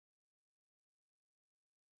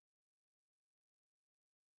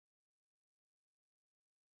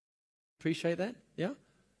Appreciate that? Yeah?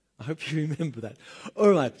 I hope you remember that.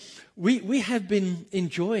 All right. We have been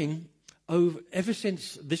enjoying, ever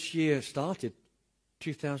since this year started,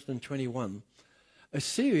 2021, a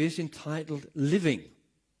series entitled Living.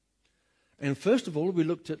 And first of all, we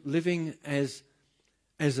looked at living as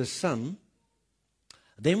a son.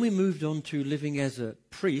 Then we moved on to living as a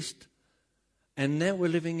priest. And now we're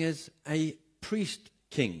living as a priest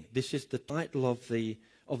king. This is the title of the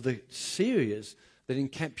series that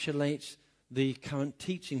encapsulates the current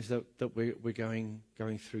teachings that we're going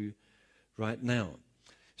through right now.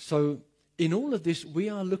 So in all of this, we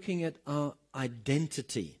are looking at our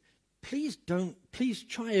identity. Please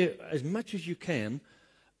try as much as you can,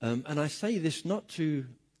 and I say this not to,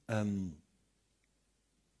 I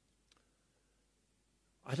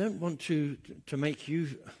don't want to make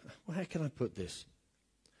you, well, how can I put this?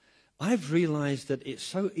 I've realized that it's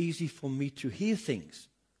so easy for me to hear things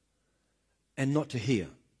and not to hear.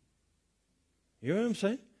 You know what I'm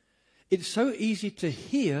saying? It's so easy to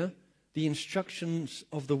hear the instructions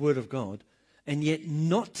of the Word of God and yet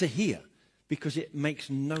not to hear, because it makes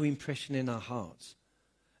no impression in our hearts.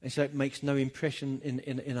 And so it makes no impression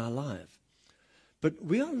in our life. But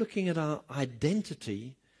we are looking at our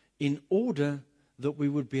identity in order that we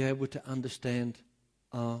would be able to understand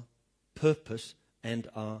our purpose and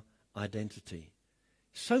our identity.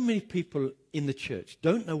 So many people in the church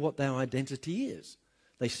don't know what their identity is.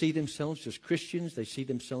 They see themselves as Christians. They see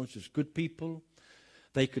themselves as good people.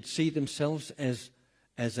 They could see themselves as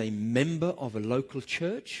a member of a local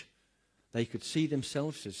church. They could see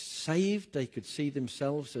themselves as saved. They could see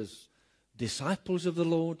themselves as disciples of the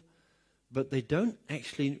Lord. But they don't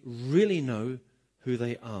actually really know who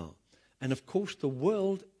they are. And of course, the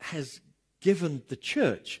world has given the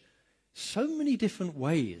church so many different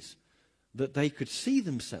ways that they could see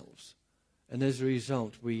themselves. And as a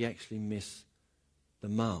result, we actually miss the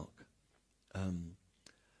mark.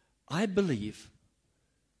 I believe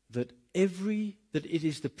that it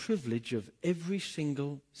is the privilege of every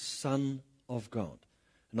single son of God.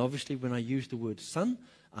 And obviously, when I use the word son,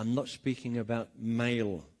 I'm not speaking about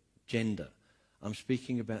male gender. I'm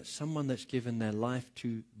speaking about someone that's given their life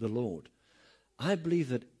to the Lord. I believe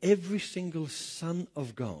that every single son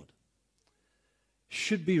of God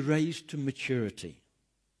should be raised to maturity.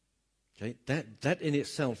 Okay, that in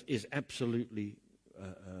itself is absolutely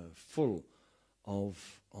full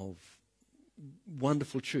of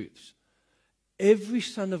wonderful truths. Every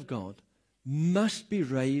son of God must be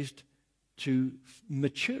raised to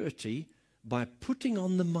maturity by putting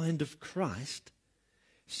on the mind of Christ,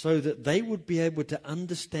 so that they would be able to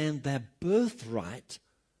understand their birthright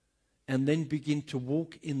and then begin to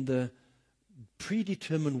walk in the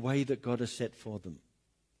predetermined way that God has set for them.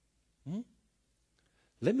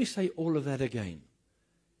 Let me say all of that again.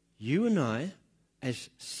 You and I, as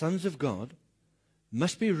sons of God,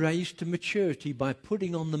 must be raised to maturity by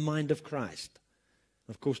putting on the mind of Christ.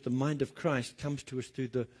 Of course, the mind of Christ comes to us through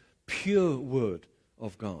the pure Word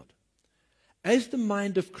of God. As the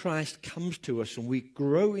mind of Christ comes to us and we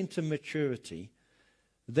grow into maturity,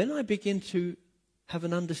 then I begin to have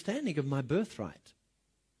an understanding of my birthright.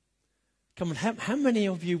 Come on, how many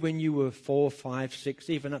of you, when you were 4, 5, 6,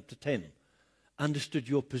 even up to 10, understood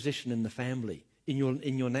your position in the family, in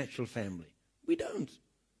your natural family? We don't.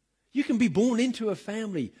 You can be born into a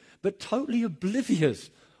family, but totally oblivious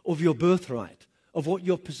of your birthright, of what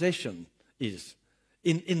your possession is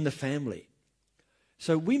in the family.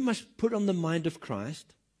 So we must put on the mind of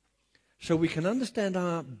Christ so we can understand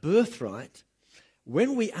our birthright.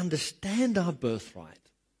 When we understand our birthright,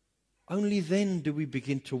 only then do we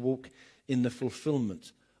begin to walk in the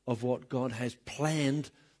fulfillment of what God has planned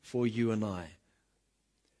for you and I.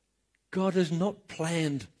 God has not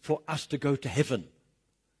planned for us to go to heaven.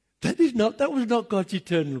 That was not God's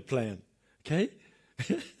eternal plan. Okay?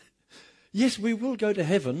 Yes, we will go to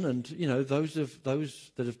heaven, and those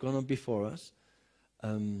that have gone on before us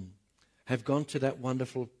have gone to that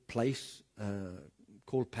wonderful place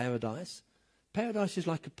called paradise. Paradise is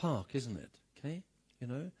like a park, isn't it? Okay?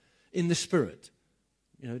 In the spirit.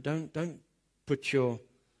 Don't put your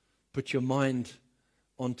mind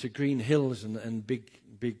onto green hills and big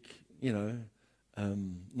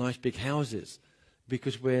nice big houses,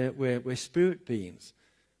 because we're spirit beings,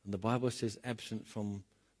 and the Bible says absent from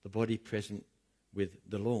the body, present with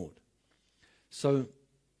the Lord. So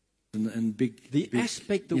the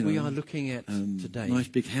aspect that we are looking at today, nice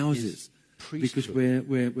big houses, because we're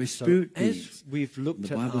spirit beings. As we've looked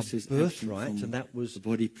at our birthright, and that was the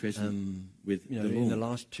body present with the Lord. in the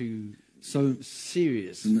last two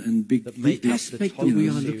series, and big that make the up aspect the that we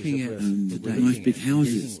are series looking that at we're today, looking nice big at,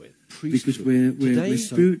 houses, dealing with. Because priesthood. we're Today,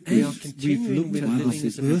 spiritual. we are We've continuing looked with at living our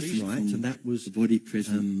as a priest, birthright, and that was the body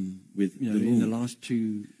present with you know, the in the Lord. last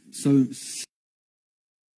two. So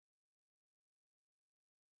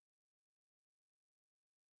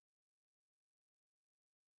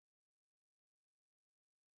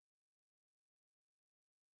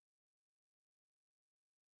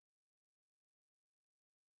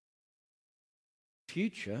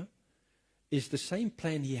Future is the same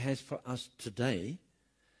plan he has for us today,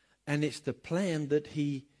 and it's the plan that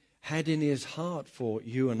he had in his heart for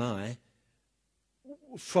you and I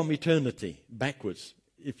from eternity backwards,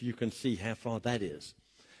 if you can see how far that is.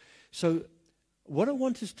 So what I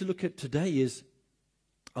want us to look at today is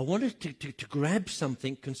I want us to grab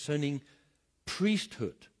something concerning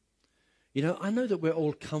priesthood. You know, I know that we're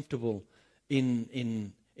all comfortable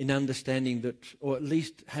in understanding that, or at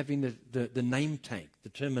least having the name tag, the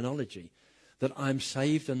terminology, that I'm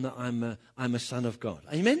saved and that I'm a son of God.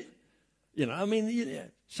 Amen? You know, I mean,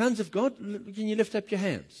 sons of God, can you lift up your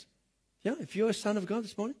hands? Yeah, if you're a son of God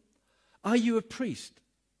this morning, are you a priest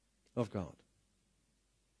of God?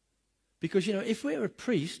 Because, you know, if we're a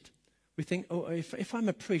priest, we think, oh, if I'm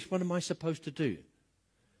a priest, what am I supposed to do?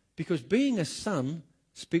 Because being a son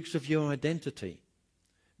speaks of your identity.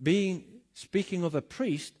 Speaking of a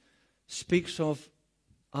priest speaks of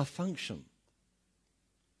our function.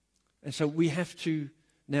 And so we have to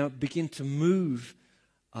now begin to move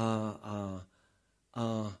our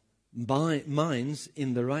minds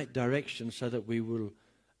in the right direction so that we will,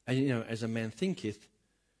 you know, as a man thinketh,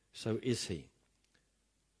 so is he.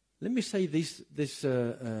 Let me say this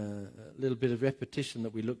little bit of repetition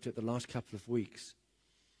that we looked at the last couple of weeks.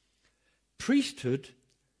 Priesthood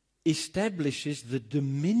establishes the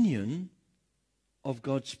dominion of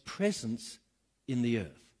God's presence in the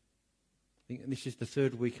earth. I think this is the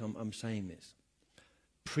third week I'm saying this.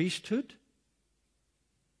 Priesthood,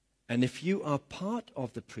 and if you are part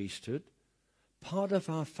of the priesthood, part of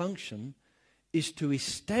our function is to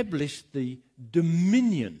establish the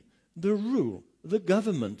dominion, the rule, the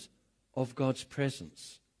government of God's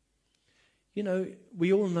presence. You know,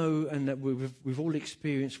 we all know, and that we've all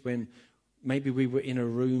experienced when maybe we were in a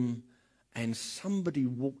room and somebody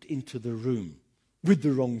walked into the room with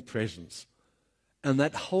the wrong presence. And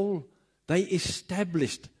they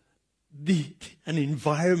established an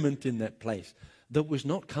environment in that place that was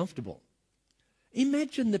not comfortable.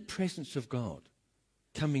 Imagine the presence of God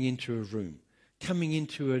coming into a room, coming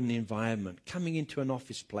into an environment, coming into an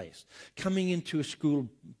office place, coming into a school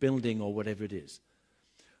building or whatever it is.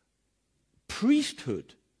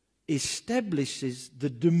 Priesthood establishes the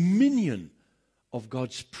dominion of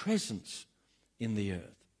God's presence in the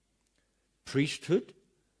earth. Priesthood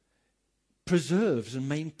preserves and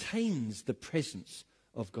maintains the presence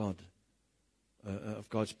of God, of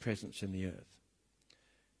God's presence in the earth.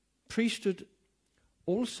 Priesthood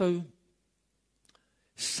also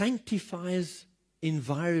sanctifies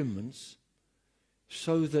environments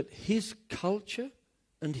so that his culture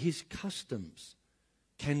and his customs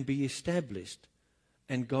can be established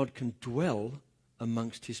and God can dwell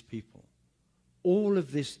amongst his people. All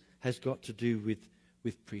of this has got to do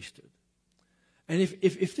with priesthood. And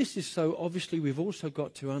if this is so, obviously we've also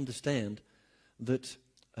got to understand that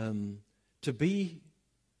to be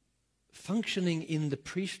functioning in the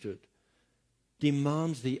priesthood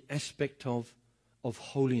demands the aspect of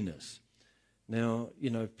holiness. Now, you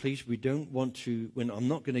know, please, we don't want to, I'm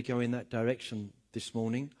not going to go in that direction this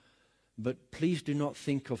morning, but please do not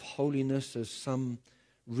think of holiness as some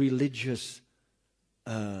religious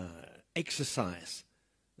exercise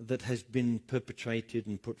that has been perpetrated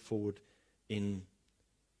and put forward in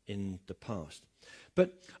the past.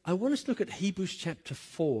 But I want us to look at Hebrews chapter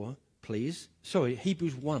 4, please. Sorry,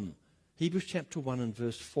 Hebrews 1. Hebrews chapter 1 and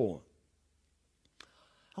verse 4.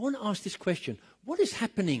 I want to ask this question. What is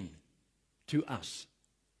happening to us?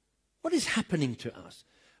 What is happening to us?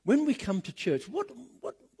 When we come to church,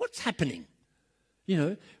 what's happening?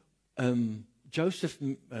 You know, Joseph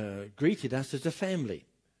greeted us as a family,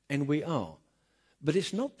 and we are. But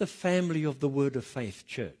it's not the family of the Word of Faith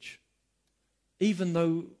church. Even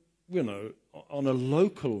though, you know, on a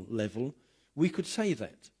local level, we could say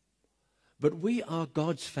that. But we are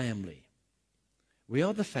God's family. We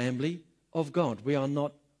are the family of God. We are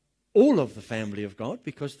not all of the family of God,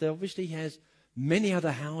 because there obviously has many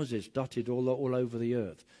other houses dotted all over the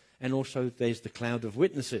earth. And also there's the cloud of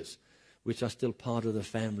witnesses, which are still part of the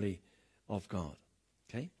family of God.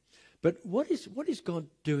 Okay? But what is God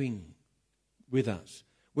doing with us?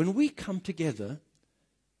 When we come together,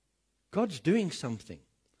 God's doing something.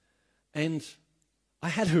 And I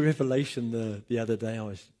had a revelation the other day. I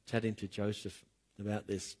was chatting to Joseph about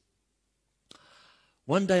this.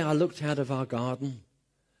 One day I looked out of our garden,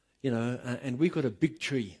 and we got a big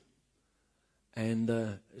tree.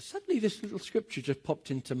 And suddenly this little scripture just popped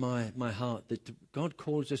into my heart that God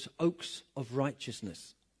calls us oaks of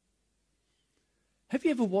righteousness. Have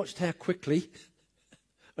you ever watched how quickly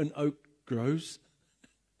an oak grows?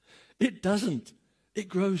 It doesn't. It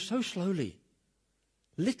grows so slowly,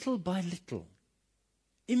 little by little,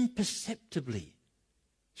 imperceptibly,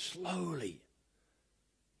 slowly.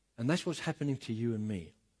 And that's what's happening to you and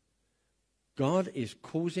me. God is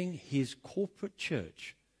causing his corporate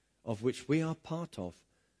church, of which we are part of,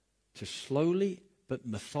 to slowly but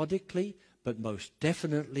methodically but most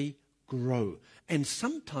definitely grow. And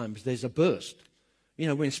sometimes there's a burst.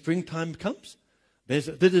 When springtime comes, there's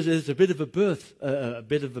a bit of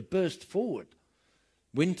a burst forward.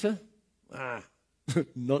 Winter,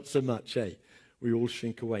 not so much, eh? We all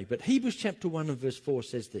shrink away. But Hebrews chapter 1 and verse 4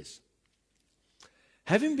 says this: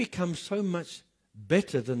 having become so much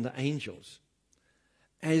better than the angels,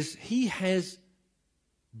 as he has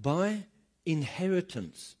by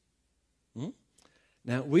inheritance.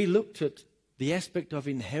 Now, we looked at the aspect of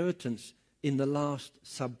inheritance in the last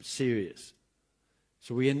sub-series.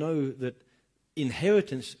 So we know that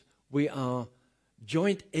inheritance, we are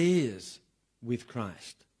joint heirs with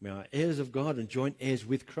Christ. We are heirs of God and joint heirs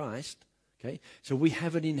with Christ. Okay, so we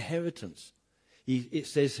have an inheritance. It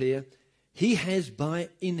says here, he has by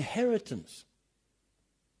inheritance.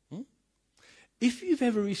 If you've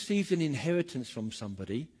ever received an inheritance from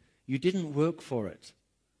somebody, you didn't work for it.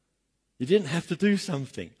 You didn't have to do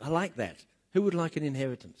something. I like that. Who would like an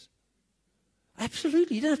inheritance?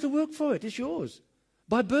 Absolutely. You don't have to work for it. It's yours.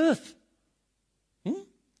 By birth.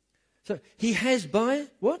 So he has by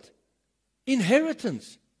what?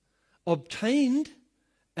 Inheritance. Obtained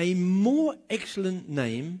a more excellent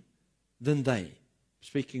name than they.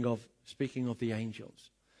 Speaking of the angels.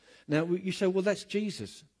 Now you say, well, that's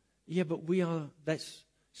Jesus. Yeah, but this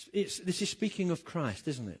is speaking of Christ,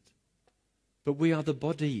 isn't it? But we are the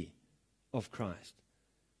body of Christ.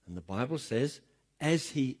 And the Bible says, as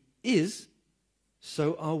he is,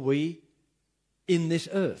 so are we in this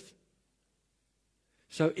earth.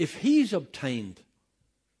 So if he's obtained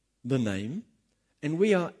the name, and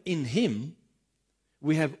we are in him,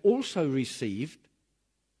 we have also received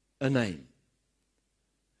a name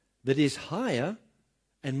that is higher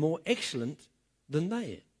and more excellent than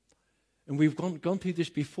they. And we've gone through this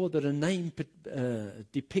before, that a name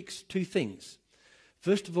depicts two things.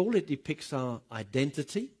 First of all, it depicts our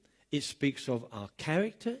identity. It speaks of our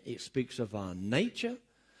character. It speaks of our nature.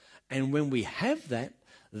 And when we have that,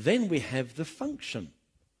 then we have the function.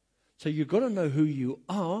 So you've got to know who you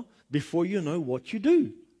are before you know what you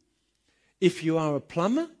do. If you are a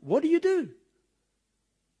plumber, what do?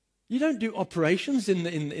 You don't do operations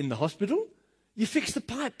in the hospital. You fix the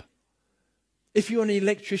pipe. If you're an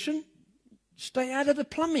electrician, stay out of the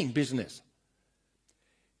plumbing business.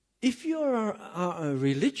 If you're a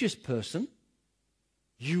religious person,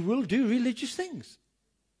 you will do religious things.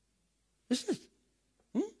 Isn't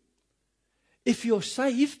it? If you're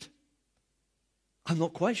saved, I'm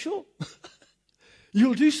not quite sure.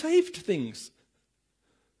 You'll do saved things.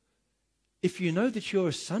 If you know that you're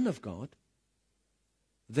a son of God,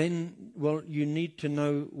 then, well, you need to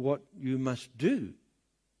know what you must do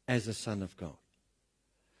as a son of God.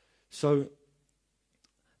 So,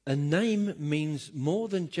 a name means more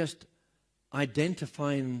than just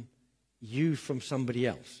identifying you from somebody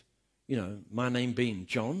else. My name being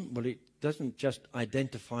John, well, it doesn't just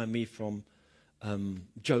identify me from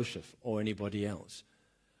Joseph or anybody else.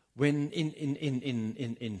 When in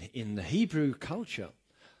the Hebrew culture,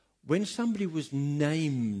 when somebody was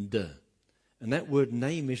named, and that word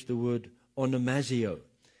name is the word onomazio,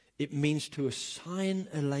 it means to assign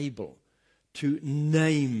a label, to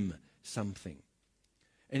name something.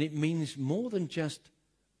 And it means more than just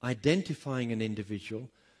identifying an individual,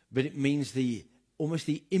 but it means almost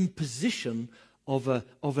the imposition of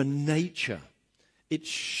a nature. It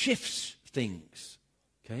shifts things.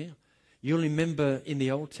 Okay? You'll remember in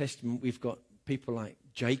the Old Testament we've got people like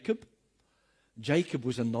Jacob. Jacob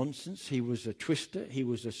was a nonsense. He was a twister. He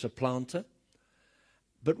was a supplanter.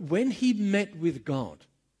 But when he met with God,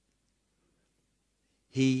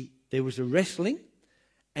 there was a wrestling,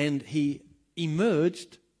 and he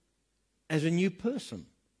emerged as a new person.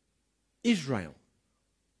 Israel.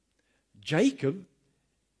 Jacob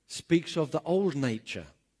speaks of the old nature.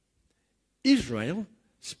 Israel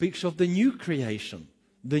speaks of the new creation,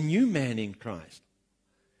 the new man in Christ.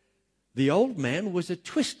 The old man was a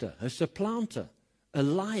twister, a supplanter, a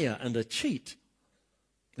liar and a cheat.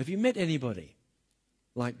 Have you met anybody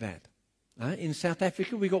like that? In South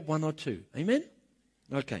Africa, we got one or two. Amen?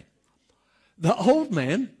 Okay. The old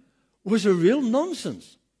man was a real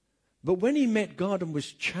nonsense. But when he met God and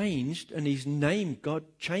was changed, and his name, God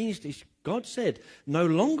changed, God said, no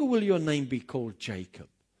longer will your name be called Jacob.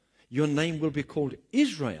 Your name will be called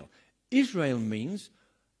Israel. Israel means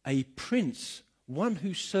a prince, one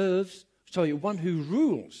who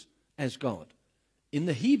rules as God. In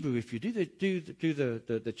the Hebrew, if you do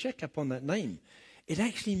the checkup on that name, it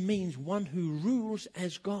actually means one who rules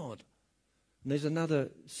as God. And there's another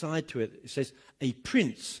side to it. It says a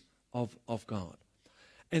prince of God.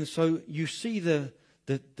 And so you see the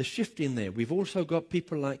shift in there. We've also got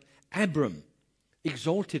people like Abram,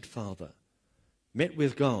 exalted father, met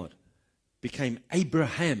with God, became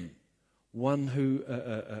Abraham, one who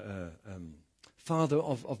father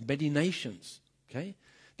of many nations. Okay.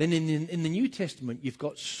 Then in the New Testament, you've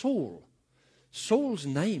got Saul. Saul's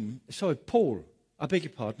name, Paul. I beg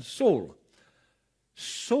your pardon, Saul.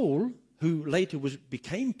 Saul, who later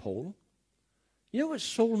became Paul. You know what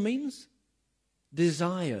Saul means?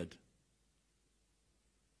 Desired.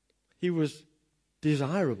 He was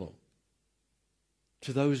desirable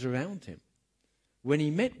to those around him. When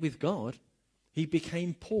he met with God, he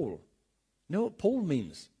became Paul. You know what Paul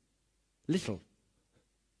means? Little.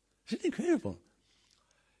 Isn't it incredible?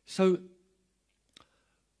 So,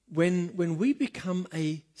 when we become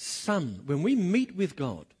a son, when we meet with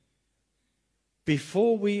God,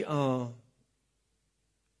 before we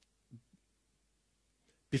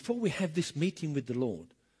have this meeting with the Lord,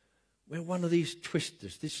 we're one of these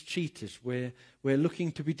twisters, these cheaters, where we're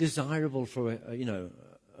looking to be desirable for,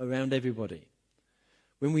 around everybody.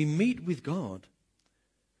 When we meet with God,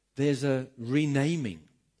 there's a renaming.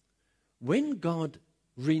 When God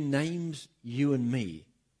renames you and me,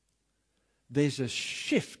 there's a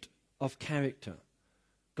shift of character.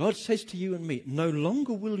 God says to you and me, no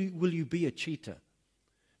longer will you be a cheater.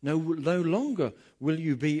 No longer will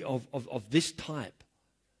you be of this type.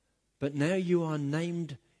 But now you are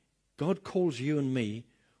named, God calls you and me,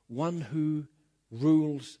 one who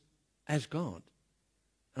rules as God.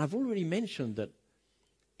 And I've already mentioned that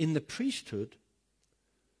in the priesthood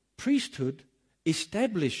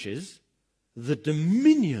establishes the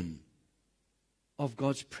dominion of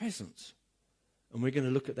God's presence. And we're going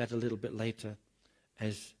to look at that a little bit later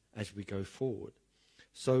as we go forward.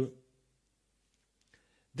 So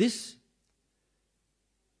this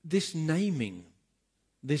naming,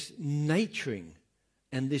 this naturing,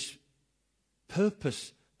 and this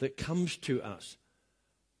purpose that comes to us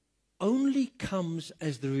only comes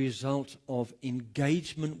as the result of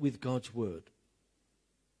engagement with God's word.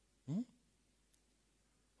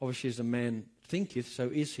 Obviously, as a man thinketh, so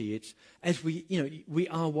is he. It's as we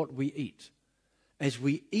are what we eat. As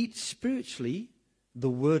we eat spiritually the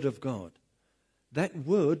word of God, that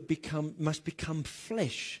word must become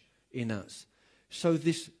flesh in us. So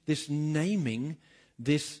this naming,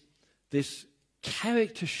 this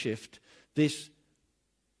character shift, this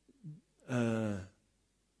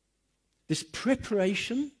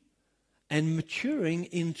preparation and maturing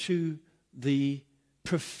into the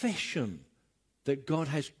profession that God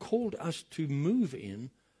has called us to move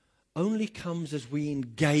in only comes as we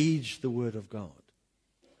engage the word of God.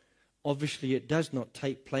 Obviously, it does not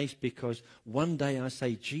take place because one day I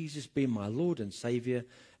say, Jesus be my Lord and Savior,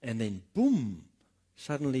 and then boom,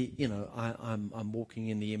 suddenly, I'm walking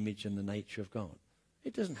in the image and the nature of God.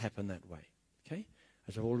 It doesn't happen that way, okay?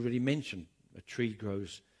 As I've already mentioned, a tree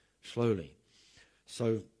grows slowly.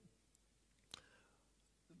 So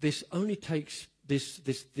this only takes, this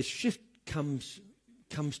shift comes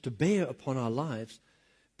to bear upon our lives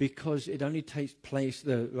because it only takes place,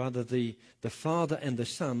 the Father and the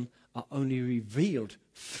Son are only revealed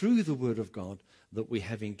through the Word of God that we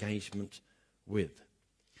have engagement with.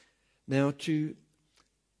 Now, to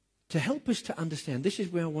help us to understand, this is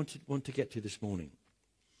where I want to get to this morning.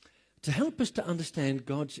 To help us to understand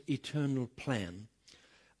God's eternal plan,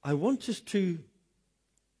 I want us to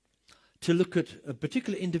look at a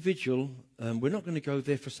particular individual. We're not going to go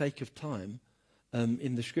there for sake of time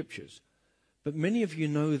in the Scriptures. But many of you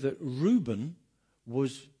know that Reuben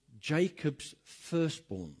was Jacob's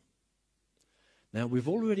firstborn. Now, we've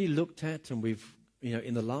already looked at, and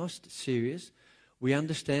in the last series, we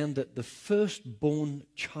understand that the firstborn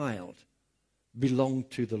child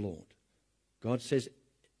belonged to the Lord. God says,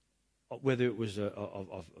 whether it was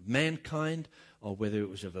of mankind or whether it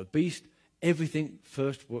was of a beast, everything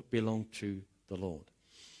first belonged to the Lord.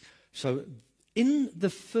 So, in the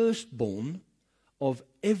firstborn of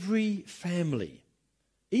every family,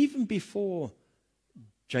 even before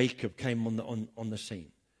Jacob came on the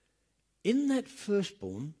scene, in that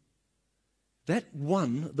firstborn, that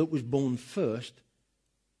one that was born first,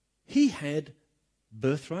 he had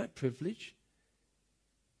birthright privilege,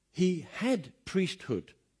 he had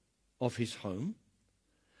priesthood of his home,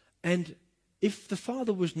 and if the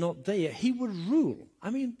father was not there, he would rule.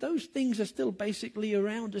 I mean, those things are still basically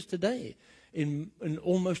around us today in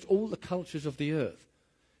almost all the cultures of the earth.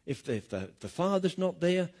 If the father's not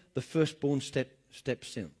there, the firstborn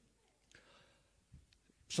steps in.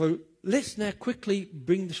 So let's now quickly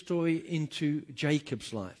bring the story into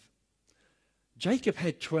Jacob's life. Jacob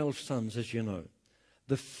had 12 sons, as you know.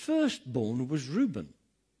 The firstborn was Reuben.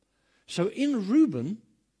 So in Reuben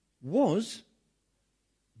was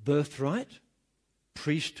birthright,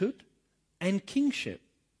 priesthood, and kingship.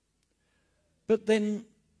 But then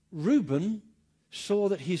Reuben saw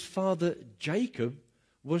that his father Jacob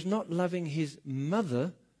was not loving his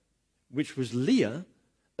mother, which was Leah,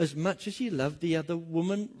 as much as he loved the other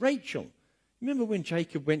woman, Rachel. Remember when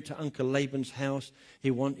Jacob went to Uncle Laban's house,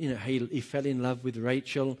 he fell in love with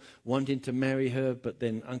Rachel, wanting to marry her, but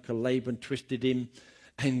then Uncle Laban twisted him,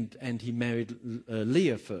 and he married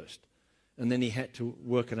Leah first. And then he had to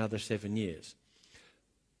work another 7 years.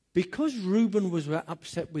 Because Reuben was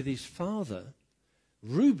upset with his father,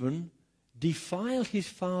 Reuben defiled his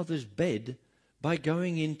father's bed by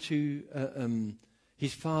going into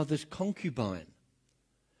his father's concubine.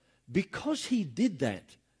 Because he did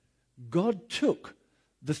that, God took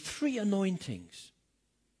the three anointings,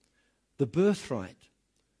 the birthright,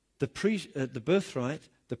 the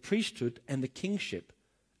priesthood, and the kingship,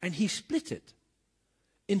 and he split it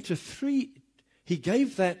into three. He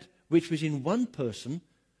gave that which was in one person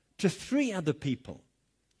to three other people.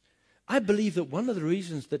 I believe that one of the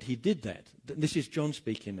reasons that he did that, this is John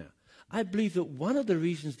speaking now, I believe that one of the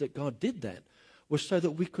reasons that God did that was so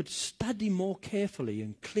that we could study more carefully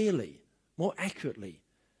and clearly, more accurately,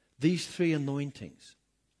 these three anointings.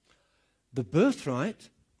 The birthright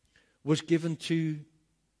was given to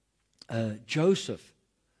Joseph.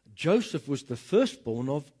 Joseph was the firstborn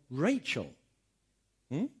of Rachel.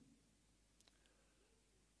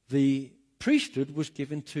 The priesthood was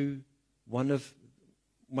given to one of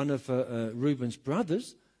Reuben's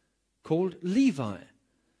brothers called Levi.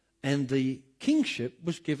 And the kingship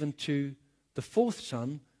was given to the fourth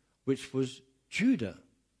son, which was Judah.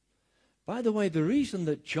 By the way, the reason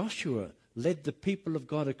that Joshua led the people of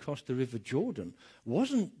God across the river Jordan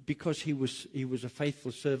wasn't because he was a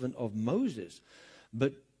faithful servant of Moses,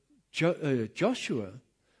 but Joshua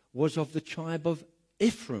was of the tribe of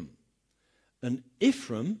Ephraim. And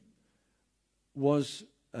Ephraim was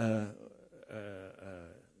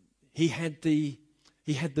he had the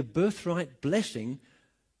birthright blessing.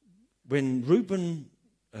 When Reuben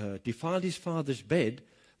defiled his father's bed,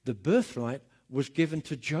 the birthright was given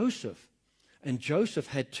to Joseph. And Joseph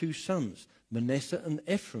had two sons, Manasseh and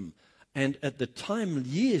Ephraim. And at the time,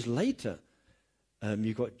 years later,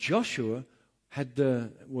 you got Joshua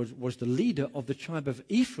was the leader of the tribe of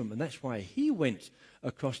Ephraim, and that's why he went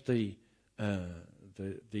across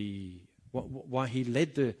why he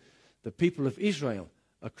led the people of Israel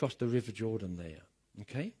across the river Jordan there.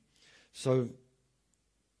 Okay, so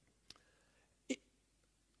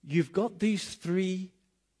you've got these three.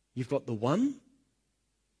 You've got the one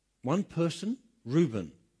person,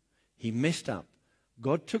 Reuben. He messed up.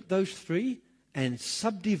 God took those three and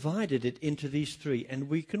subdivided it into these three. And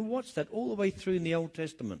we can watch that all the way through in the Old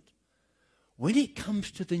Testament. When it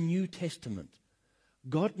comes to the New Testament,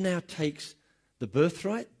 God now takes the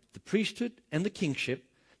birthright, the priesthood, and the kingship,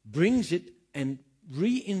 brings it and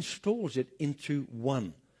reinstalls it into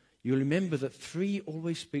one. You'll remember that three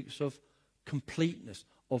always speaks of completeness,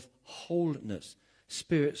 of wholeness,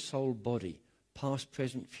 spirit, soul, body, past,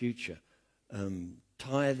 present, future,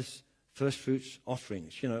 tithes, first fruits,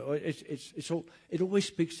 offerings. You know, it always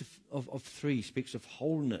speaks of three, speaks of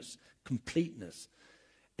wholeness, completeness.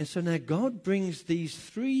 And so now God brings these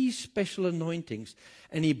three special anointings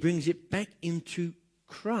and he brings it back into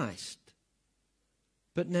Christ.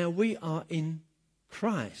 But now we are in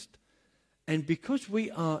Christ. And because we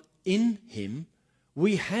are in him,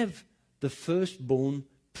 we have the firstborn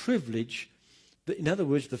privilege. In other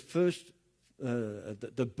words, the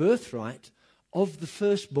birthright of the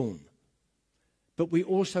firstborn. But we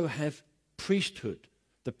also have priesthood.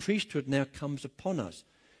 The priesthood now comes upon us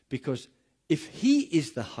because if he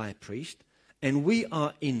is the high priest and we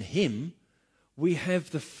are in him, we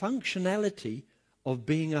have the functionality of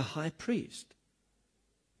being a high priest.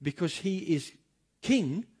 Because he is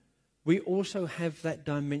king, we also have that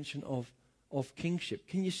dimension of kingship.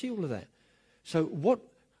 Can you see all of that? So what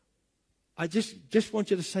I just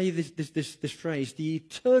want you to say this phrase: the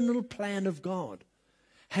eternal plan of God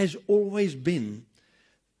has always been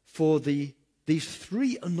for these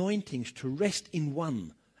three anointings to rest in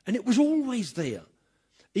one. And it was always there.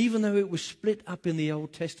 Even though it was split up in the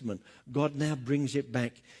Old Testament, God now brings it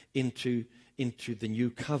back into the new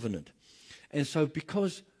covenant. And so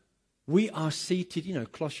because we are seated,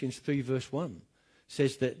 Colossians 3 verse 1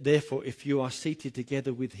 says that, therefore, if you are seated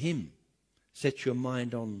together with him, set your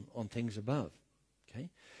mind on things above. Okay?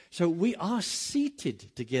 So we are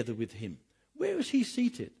seated together with him. Where is he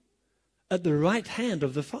seated? At the right hand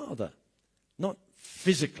of the Father. Not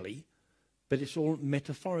physically, but it's all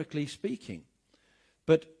metaphorically speaking.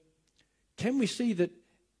 But can we see that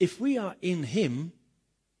if we are in him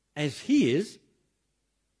as he is,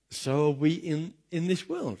 so are we in this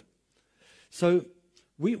world? So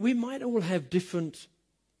we might all have different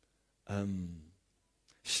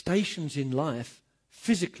stations in life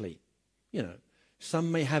physically.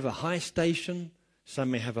 Some may have a high station,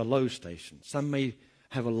 some may have a low station. Some may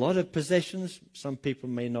have a lot of possessions, some people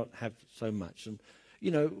may not have so much. And,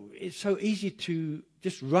 it's so easy to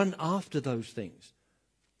just run after those things.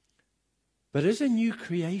 But as a new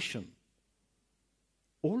creation,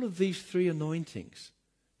 all of these three anointings,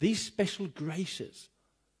 these special graces,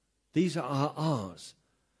 these are ours.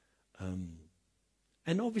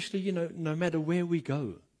 And obviously, no matter where we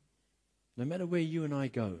go, no matter where you and I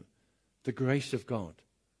go, the grace of God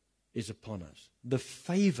is upon us. The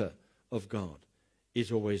favor of God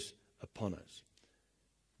is always upon us.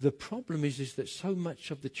 The problem is that so much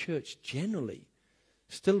of the church generally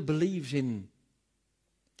still believes in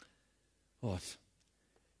what?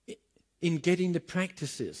 In getting the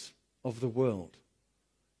practices of the world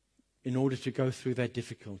in order to go through their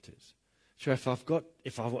difficulties. So if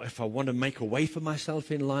I want to make a way for myself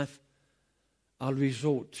in life, I'll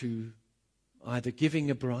resort to either giving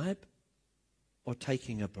a bribe or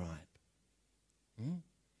taking a bribe.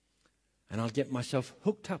 And I'll get myself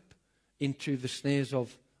hooked up into the snares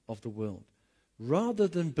of the world, rather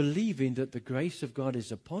than believing that the grace of God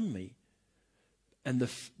is upon me, and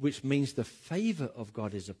which means the favor of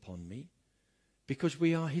God is upon me, because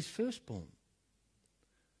we are his firstborn.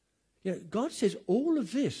 God says all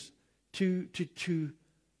of this to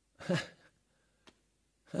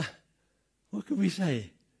what can we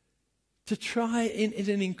say? To try in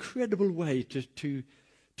an incredible way to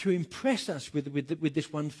impress us with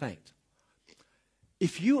this one fact.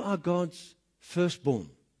 If you are God's firstborn,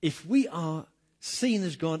 if we are seen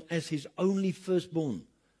as God as his only firstborn,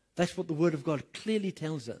 that's what the Word of God clearly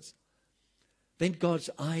tells us, then God's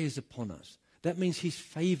eye is upon us. That means his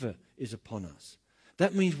favor is upon us.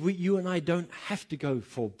 That means you and I don't have to go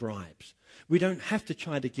for bribes. We don't have to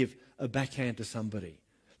try to give a backhand to somebody.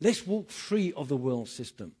 Let's walk free of the world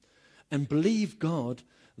system and believe God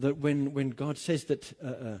that when God says that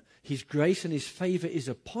his grace and his favor is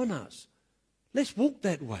upon us, let's walk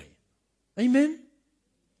that way. Amen?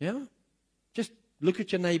 Yeah? Just look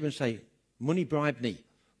at your neighbor and say, money bribe me.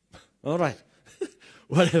 All right.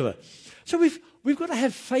 Whatever. So we've got to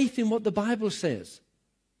have faith in what the Bible says.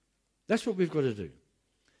 That's what we've got to do.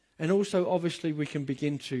 And also, obviously, we can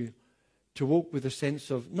begin to walk with a sense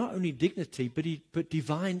of not only dignity, but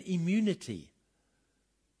divine immunity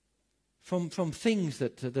from things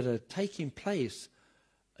that are taking place,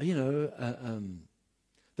 that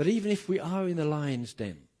even if we are in the lion's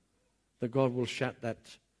den, that God will shut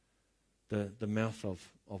the mouth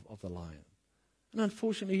of the lion. And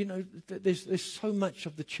unfortunately, there's so much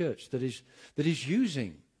of the church that is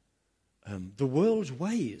using the world's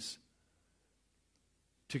ways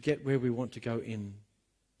to get where we want to go in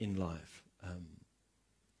life.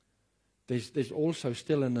 There's also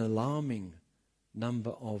still an alarming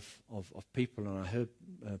number of people, and I heard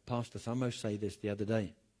Pastor Thamo say this the other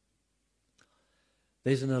day.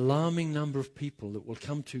 There's an alarming number of people that will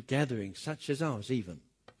come to gatherings, such as ours even,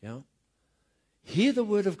 hear the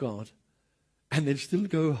Word of God, and then still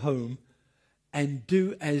go home and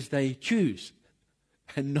do as they choose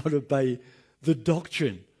and not obey the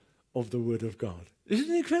doctrine of the Word of God. Isn't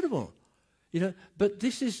it incredible? But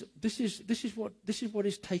this is what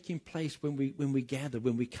is taking place when we gather,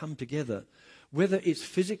 when we come together, whether it's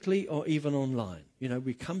physically or even online.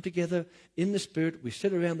 We come together in the Spirit, we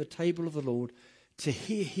sit around the table of the Lord to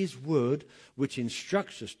hear his word, which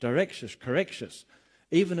instructs us, directs us, corrects us,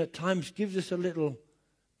 even at times gives us a little,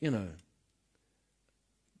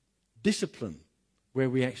 discipline where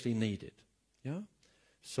we actually need it. Yeah?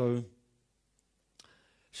 So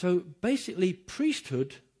basically,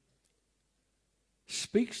 priesthood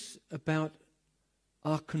speaks about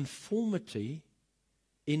our conformity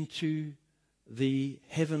into the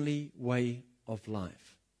heavenly way of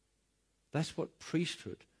life. That's what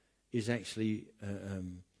priesthood is actually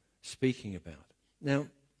speaking about. Now,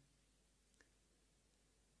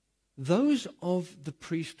 those of the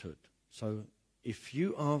priesthood, so if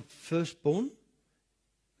you are firstborn,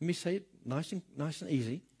 Let me say it nice and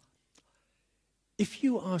easy. If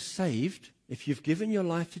you are saved, if you've given your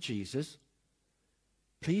life to Jesus,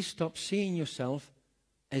 please stop seeing yourself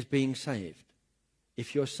as being saved.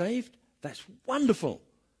 If you're saved, that's wonderful.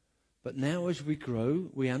 But now as we grow,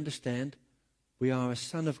 we understand we are a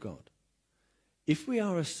son of God. If we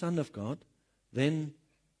are a son of God, then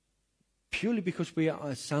purely because we are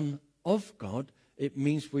a son of God, it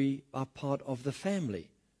means we are part of the family.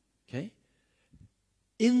 Okay?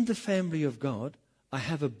 In the family of God, I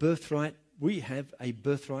have a birthright. We have a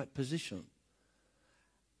birthright position.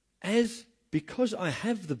 Because I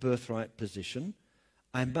have the birthright position,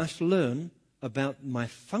 I must learn about my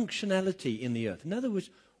functionality in the earth. In other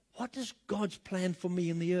words, what is God's plan for me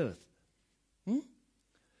in the earth?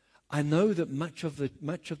 I know that much of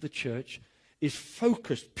the church is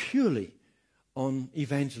focused purely on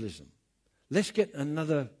evangelism. Let's get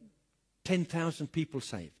another 10,000 people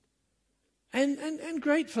saved. And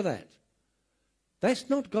great for that. That's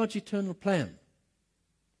not God's eternal plan.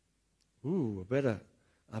 Ooh,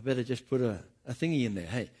 I better just put a thingy in there.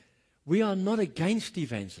 Hey, we are not against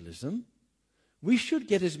evangelism. We should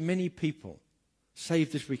get as many people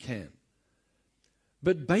saved as we can.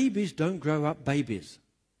 But babies don't grow up babies.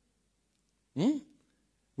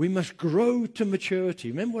 We must grow to maturity.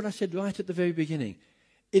 Remember what I said right at the very beginning.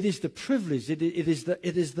 It is the privilege, it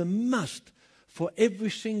is the must for every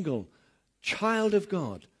single child of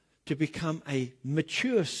God to become a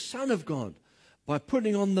mature son of God by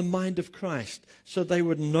putting on the mind of Christ so they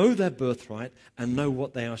would know their birthright and know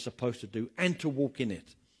what they are supposed to do and to walk in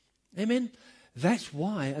it. Amen? That's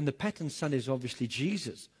why, and the pattern son is obviously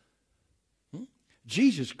Jesus.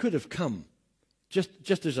 Jesus could have come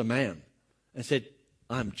just as a man and said,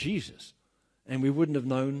 I'm Jesus. And we wouldn't have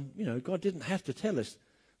known, God didn't have to tell us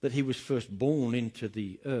that he was first born into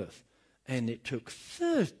the earth. And it took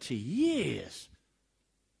 30 years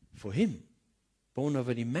for him, born of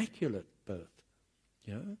an immaculate birth.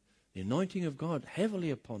 The anointing of God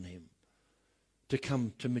heavily upon him to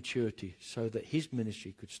come to maturity so that his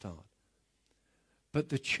ministry could start. But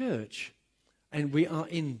the church, and we are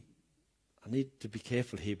in, I need to be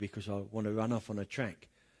careful here because I want to run off on a track.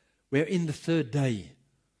 We're in the third day,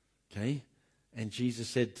 okay? And Jesus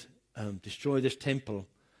said, destroy this temple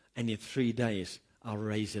and in 3 days I'll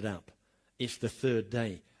raise it up. It's the third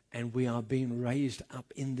day. And we are being raised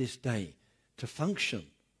up in this day to function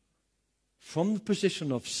from the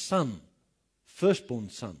position of son, firstborn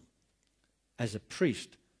son, as a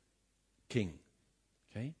priest, king.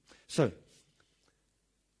 Okay? So,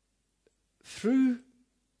 through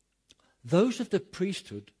those of the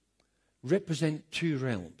priesthood represent two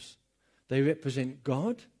realms. They represent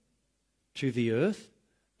God to the earth,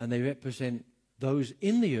 and they represent those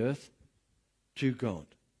in the earth to God.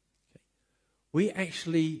 Okay? We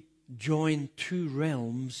actually join two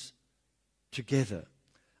realms together.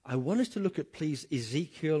 I want us to look at, please,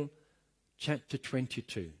 Ezekiel chapter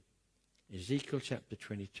 22. Ezekiel chapter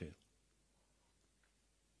 22.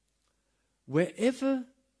 Wherever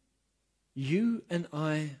you and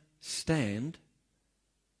I stand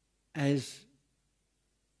as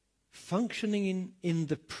functioning in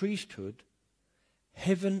the priesthood,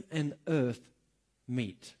 heaven and earth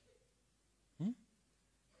meet.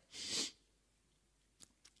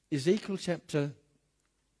 Ezekiel chapter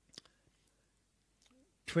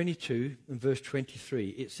 22 and verse 23,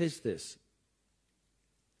 it says this.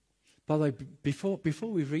 By the way, before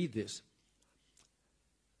we read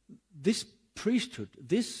this priesthood,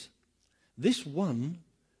 this one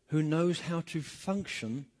who knows how to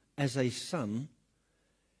function as a son,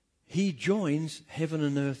 he joins heaven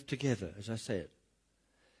and earth together, as I said.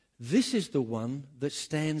 This is the one that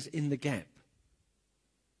stands in the gap.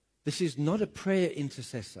 This is not a prayer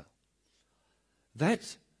intercessor.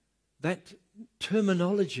 That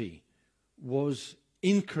terminology was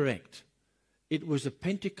incorrect. It was a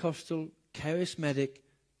Pentecostal, charismatic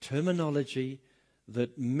terminology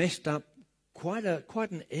that messed up quite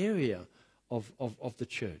an area of the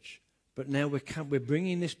church. But now we're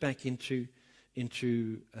bringing this back into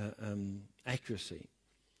accuracy.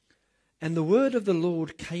 And the word of the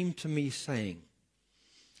Lord came to me, saying,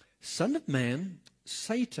 Son of man,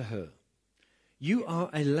 say to her, you are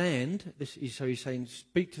a land, so he's saying,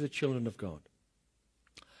 speak to the children of God.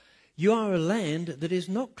 You are a land that is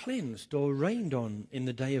not cleansed or rained on in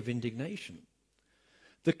the day of indignation.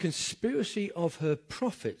 The conspiracy of her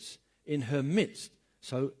prophets in her midst.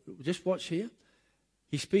 So just watch here.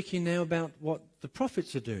 He's speaking now about what the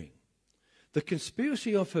prophets are doing. The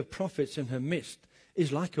conspiracy of her prophets in her midst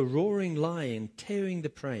is like a roaring lion tearing the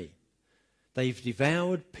prey. They've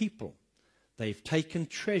devoured people. They've taken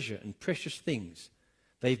treasure and precious things.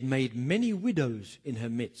 They've made many widows in her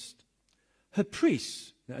midst. Her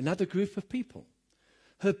priests, another group of people,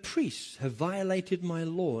 her priests have violated my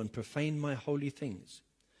law and profaned my holy things.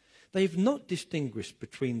 They've not distinguished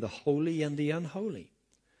between the holy and the unholy,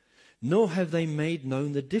 nor have they made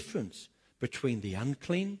known the difference between the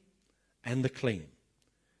unclean and the clean.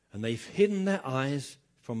 And they've hidden their eyes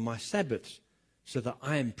from my Sabbaths, so that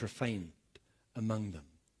I am profaned among them.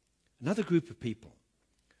 Another group of people.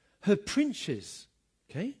 Her princes,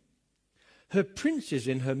 okay? Her princes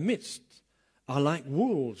in her midst are like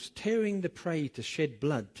wolves tearing the prey to shed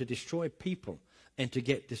blood, to destroy people, and to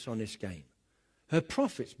get dishonest gain. Her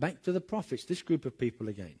prophets, back to the prophets, this group of people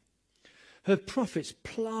again. Her prophets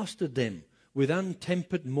plastered them with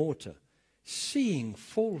untempered mortar, seeing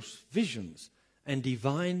false visions and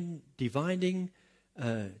divining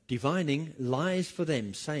lies for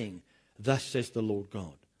them, saying, "Thus says the Lord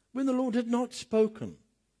God," when the Lord had not spoken.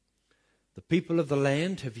 The people of the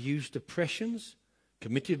land have used oppressions,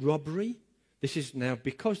 committed robbery. This is now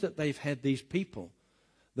because that they've had these people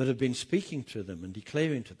that have been speaking to them and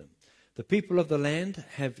declaring to them. The people of the land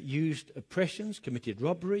have used oppressions, committed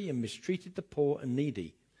robbery, and mistreated the poor and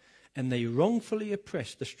needy, and they wrongfully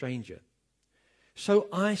oppressed the stranger. So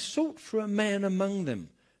I sought for a man among them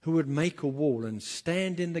who would make a wall and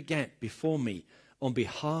stand in the gap before me on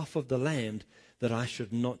behalf of the land, that I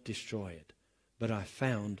should not destroy it. But I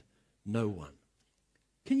found no one.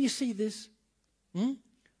 Can you see this?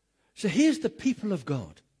 So here's the people of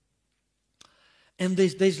God. And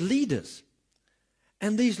there's leaders.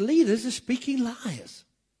 And these leaders are speaking lies.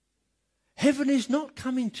 Heaven is not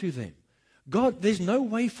coming to them. God, there's no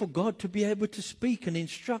way for God to be able to speak and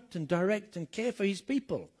instruct and direct and care for his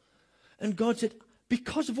people. And God said,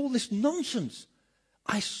 because of all this nonsense,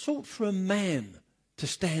 I sought for a man to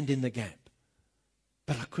stand in the gap,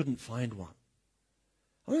 but I couldn't find one.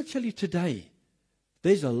 I want to tell you today,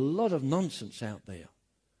 there's a lot of nonsense out there.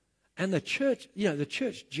 And the church, the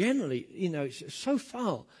church generally, it's so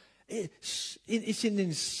far, it's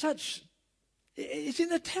in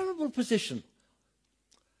a terrible position.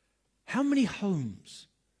 How many homes,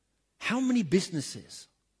 how many businesses,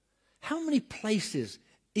 how many places,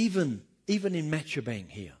 even in Matchabang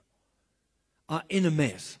here, are in a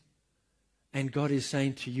mess? And God is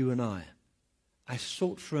saying to you and I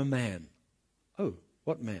sought for a man. Oh,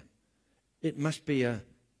 what man? It must be a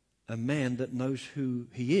man that knows who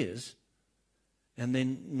he is and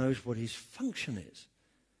then knows what his function is.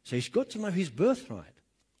 So he's got to know his birthright.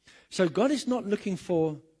 So God is not looking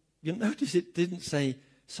for, you notice it didn't say,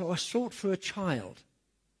 so I sought for a child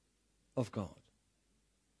of God.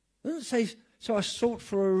 It doesn't say, so I sought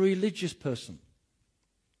for a religious person.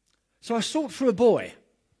 So I sought for a boy.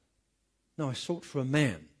 No, I sought for a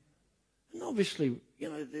man. And obviously,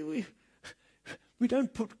 we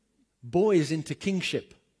don't put boys into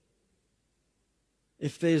kingship.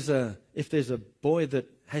 If there's a boy that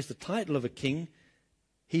has the title of a king,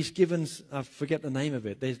 he's given, I forget the name of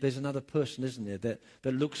it. There's another person, isn't there,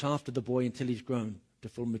 that looks after the boy until he's grown to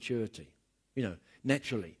full maturity,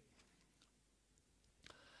 naturally.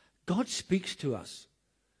 God speaks to us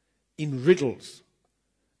in riddles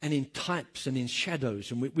and in types and in shadows,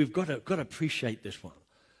 and we've got to appreciate this one.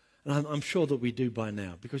 And I'm sure that we do by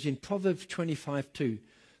now, because in Proverbs 25:2,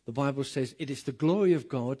 the Bible says, it is the glory of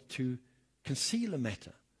God to conceal a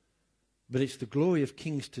matter, but it's the glory of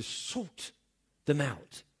kings to sort them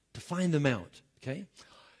out, to find them out. Okay?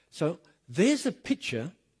 So there's a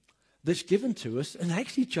picture that's given to us, and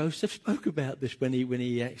actually Joseph spoke about this when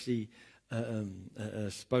he actually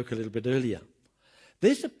spoke a little bit earlier.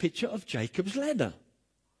 There's a picture of Jacob's ladder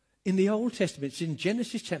in the Old Testament. It's in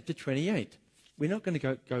Genesis chapter 28. We're not going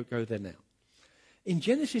to go there now. In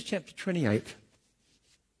Genesis chapter 28,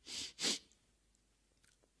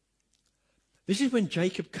 this is when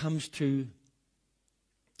Jacob comes to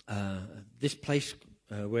this place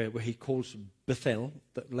where he calls Bethel,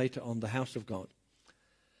 but later on the house of God.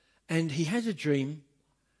 And he has a dream,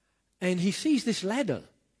 and he sees this ladder.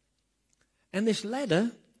 And this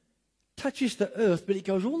ladder touches the earth, but it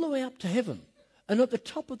goes all the way up to heaven. And at the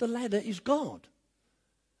top of the ladder is God.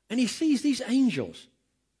 And he sees these angels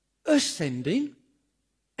ascending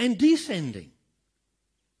and descending.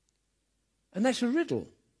 And that's a riddle.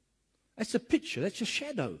 That's a picture. That's a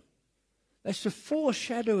shadow. That's a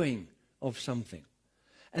foreshadowing of something.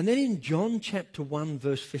 And then in John chapter 1,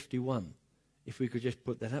 verse 51, if we could just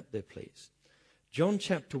put that up there, please. John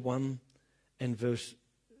chapter 1 and verse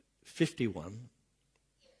 51.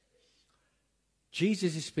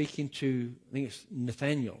 Jesus is speaking to, I think it's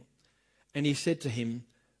Nathanael, and he said to him,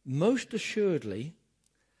 most assuredly,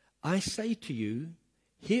 I say to you,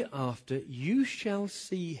 hereafter you shall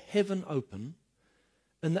see heaven open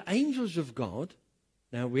And the angels of God,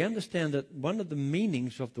 now we understand that one of the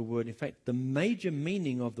meanings of the word, in fact, the major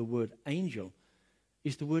meaning of the word angel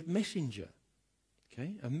is the word messenger.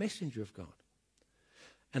 Okay? A messenger of God.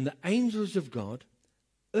 And the angels of God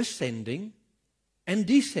ascending and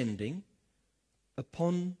descending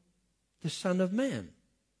upon the Son of Man.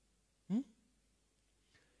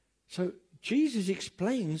 So Jesus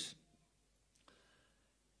explains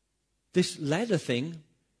this ladder thing,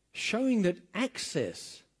 showing that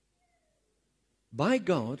access by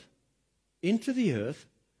God into the earth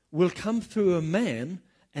will come through a man,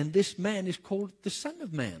 and this man is called the Son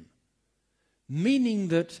of Man, meaning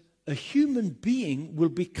that a human being will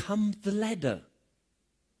become the ladder.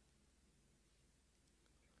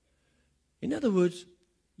 In other words,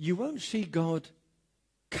 you won't see God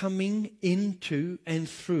coming into and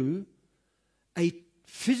through a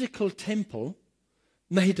physical temple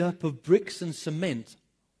made up of bricks and cement,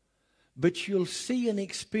 but you'll see and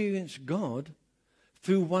experience God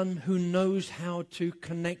through one who knows how to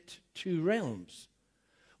connect two realms,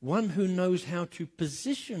 one who knows how to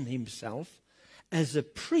position himself as a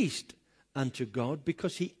priest unto God,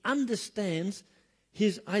 because he understands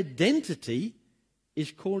his identity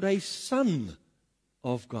is called a son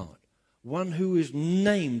of God, one who is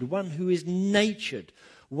named, one who is natured,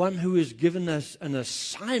 one who is given us an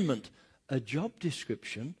assignment, a job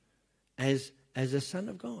description as a son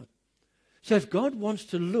of God. So if God wants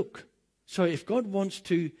to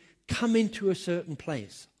come into a certain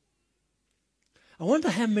place, I wonder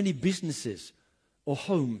how many businesses or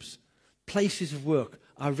homes, places of work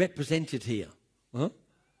are represented here. Huh?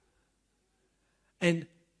 And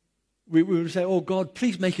we will say, oh God,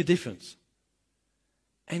 please make a difference.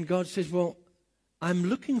 And God says, well, I'm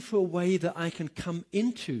looking for a way that I can come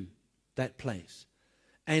into that place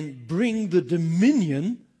and bring the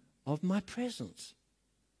dominion of my presence.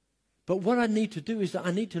 But what I need to do is that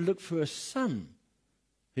I need to look for a son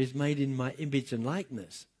who's made in my image and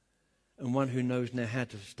likeness, and one who knows now how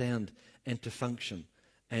to stand and to function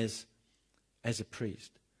as a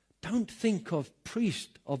priest. Don't think of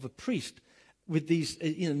a priest with these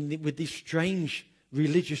with these strange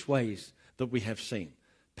religious ways that we have seen.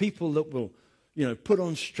 People that will, put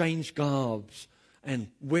on strange garbs and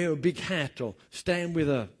wear a big hat or stand with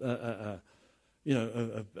a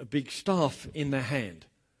big staff in their hand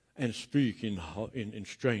and speak in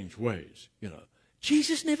strange ways.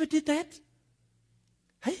 Jesus never did that.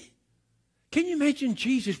 Hey, can you imagine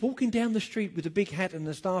Jesus walking down the street with a big hat and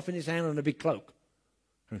a staff in his hand and a big cloak?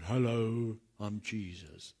 And hello, I'm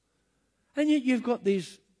Jesus. And yet you've got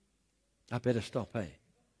these, I better stop, eh?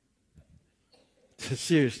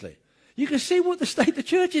 Seriously. You can see what the state the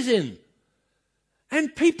church is in.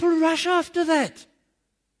 And people rush after that.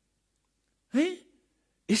 Eh?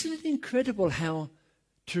 Isn't it incredible how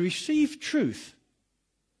to receive truth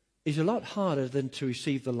is a lot harder than to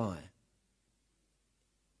receive the lie?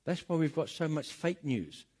 That's why we've got so much fake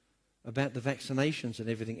news about the vaccinations and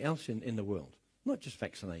everything else in the world. Not just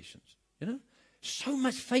vaccinations, So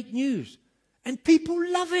much fake news. And people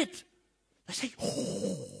love it. They say,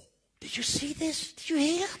 oh, did you see this? Did you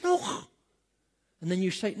hear? No. And then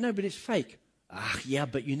you say, no, but it's fake. Ah, yeah,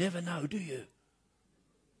 but you never know, do you?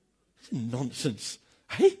 It's nonsense.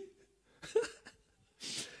 Hey?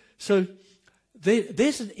 So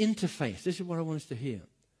there's an interface. This is what I want us to hear.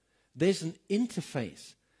 There's an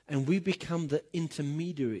interface, and we become the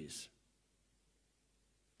intermediaries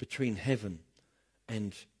between heaven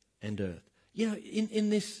and earth. In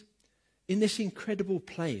this incredible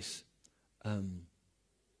place,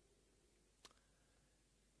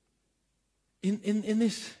 in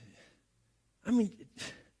this, I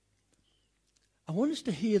want us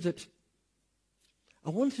to hear that. I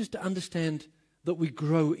want us to understand that we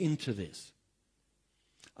grow into this.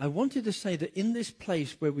 I wanted to say that in this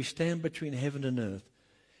place where we stand between heaven and earth,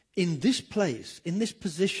 in this place, in this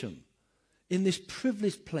position, in this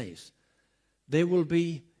privileged place, there will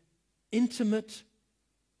be intimate,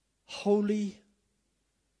 holy,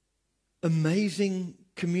 amazing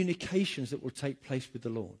communications that will take place with the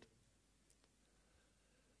Lord.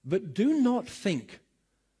 But do not think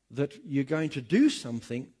that you're going to do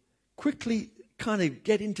something, quickly kind of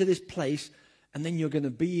get into this place, and then you're going to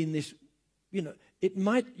be in this, you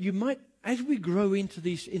might, as we grow into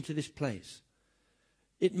this place,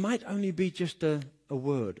 it might only be just a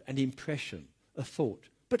word, an impression, a thought,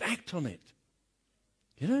 but act on it.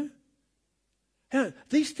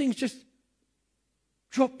 These things just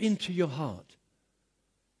drop into your heart.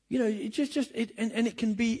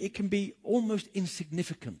 It can be almost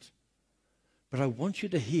insignificant. But I want you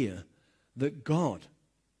to hear that God,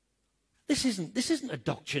 this isn't a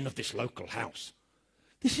doctrine of this local house.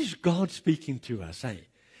 This is God speaking to us,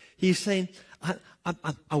 He's saying,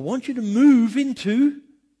 I want you to move into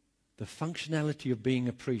the functionality of being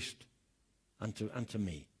a priest unto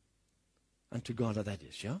me. Unto God, that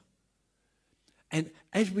is, yeah? And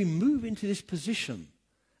as we move into this position,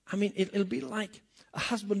 I mean, it'll be like a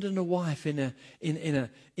husband and a wife in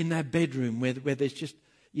their bedroom where there's just,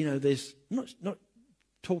 there's not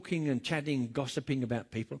talking and chatting, gossiping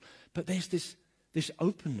about people, but there's this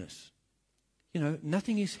openness.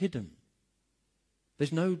 Nothing is hidden.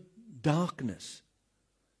 There's no darkness.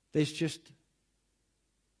 There's just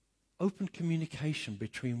open communication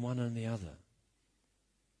between one and the other.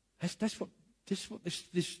 That's what this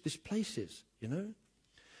place is,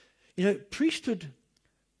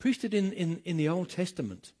 Priesthood in the Old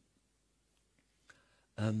Testament.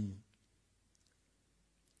 And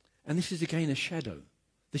this is again a shadow.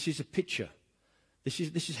 This is a picture. This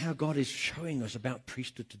is how God is showing us about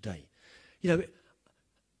priesthood today.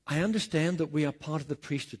 I understand that we are part of the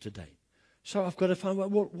priesthood today. So I've got to find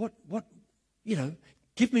out what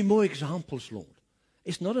give me more examples, Lord.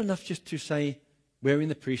 It's not enough just to say we're in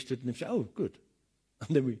the priesthood and then say, oh, good.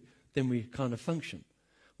 And then we kind of function.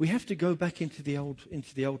 We have to go back into the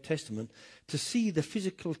Old Testament to see the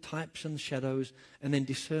physical types and shadows and then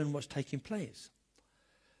discern what's taking place.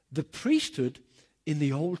 The priesthood in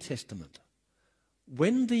the Old Testament,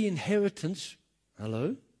 when the inheritance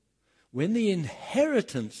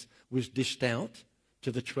was dished out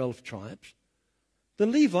to the 12 tribes, the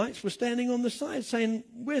Levites were standing on the side saying,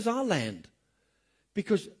 where's our land?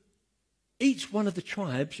 Because each one of the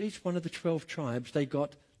 12 tribes, they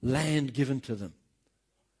got land given to them.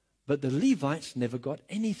 But the Levites never got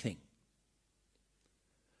anything.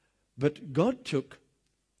 But God took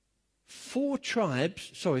 4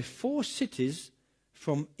 cities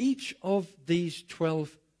from each of these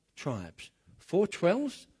 12 tribes. 4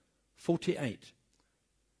 12s, 48.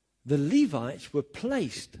 The Levites were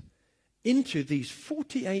placed into these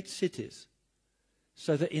 48 cities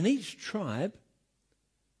so that in each tribe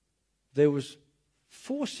there was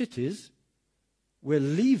 4 cities where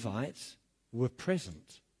Levites were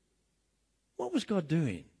present. What was God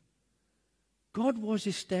doing? God was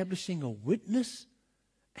establishing a witness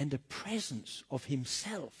and a presence of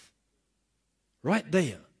himself right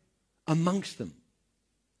there amongst them.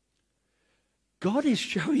 God is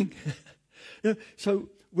showing, so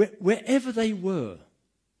wherever they were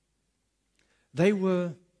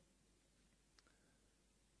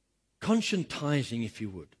conscientizing, if you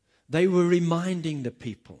would. They were reminding the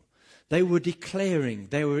people. They were declaring,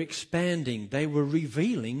 they were expanding, they were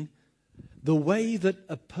revealing the way that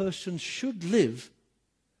a person should live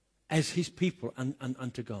as his people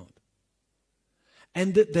unto God.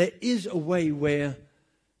 And that there is a way where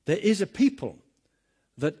there is a people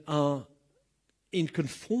that are in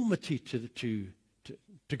conformity to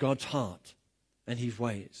God's heart and his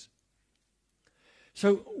ways.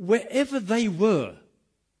 So wherever they were,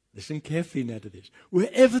 listen carefully now to this,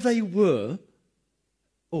 wherever they were,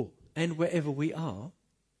 and wherever we are,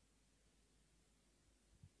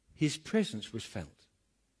 his presence was felt.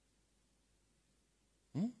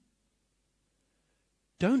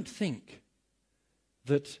 Don't think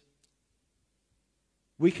that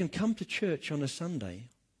we can come to church on a Sunday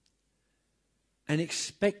and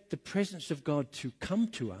expect the presence of God to come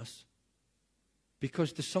to us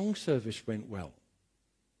because the song service went well.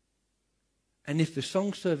 And if the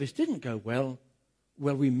song service didn't go well,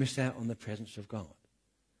 we miss out on the presence of God.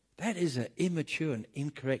 That is an immature and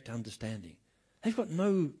incorrect understanding. They've got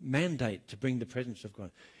no mandate to bring the presence of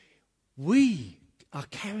God. We are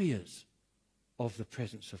carriers of the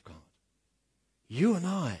presence of God. You and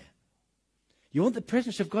I. You want the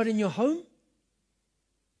presence of God in your home?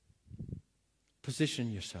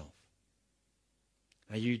 Position yourself.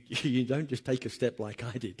 Now you don't just take a step like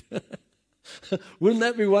I did. Wouldn't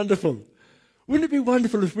that be wonderful? Wouldn't it be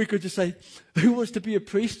wonderful if we could just say, who wants to be a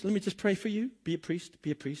priest? Let me just pray for you. Be a priest,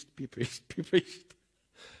 be a priest, be a priest, be a priest.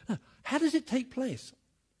 Now, how does it take place?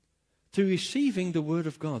 Through receiving the word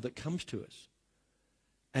of God that comes to us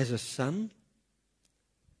as a son,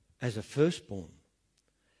 as a firstborn.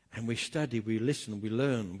 And we study, we listen, we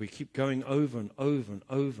learn, we keep going over and over and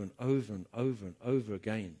over and over and over and over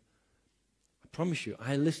again. I promise you,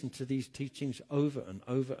 I listen to these teachings over and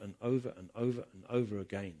over and over and over and over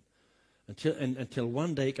again. Until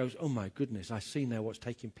one day it goes, oh my goodness, I see now what's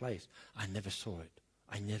taking place. I never saw it.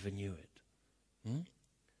 I never knew it.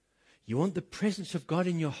 You want the presence of God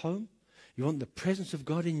in your home? You want the presence of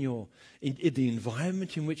God in the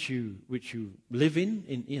environment in which you live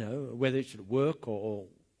in whether it's at work or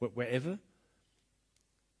wherever?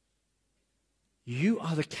 You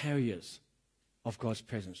are the carriers of God's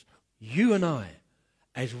presence. You and I,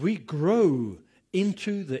 as we grow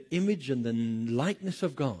into the image and the likeness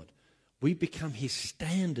of God, we become his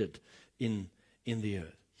standard in the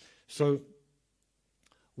earth. So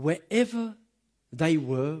wherever they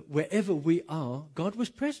were, wherever we are, God was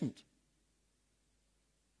present.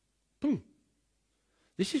 Boom.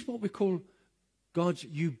 This is what we call God's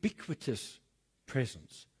ubiquitous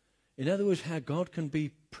presence. In other words, how God can be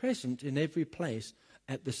present in every place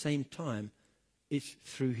at the same time. It's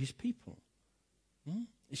through his people.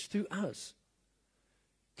 It's through us.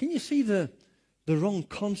 Can you see the wrong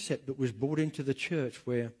concept that was brought into the church,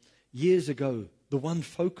 where years ago the one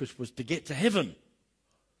focus was to get to heaven?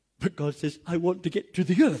 But God says, I want to get to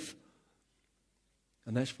the earth.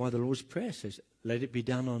 And that's why the Lord's Prayer says, let it be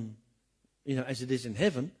done on, as it is in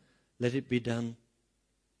heaven, let it be done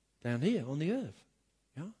down here on the earth.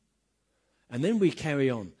 Yeah? And then we carry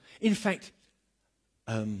on. In fact,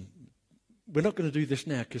 we're not going to do this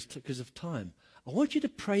now because of time. I want you to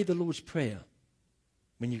pray the Lord's Prayer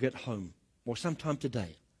when you get home, or sometime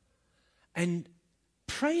today. And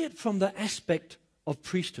pray it from the aspect of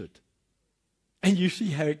priesthood. And you see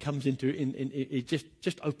how it comes into, it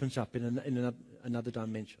just opens up in another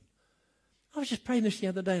dimension. I was just praying this the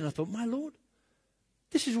other day and I thought, my Lord,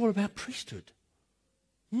 this is all about priesthood.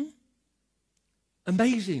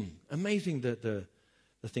 Amazing the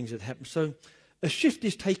things that happen. So a shift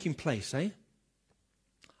is taking place, eh?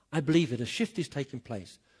 I believe it. A shift is taking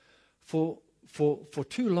place. For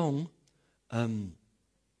too long, I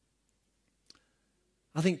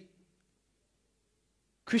think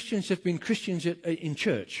Christians have been Christians in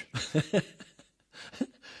church.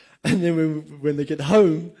 And then when they get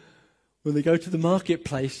home, when they go to the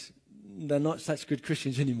marketplace, they're not such good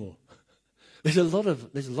Christians anymore. There's a lot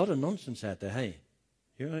of nonsense out there, hey?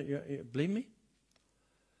 You believe me?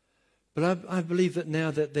 But I believe that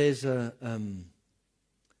now that there's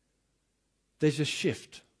a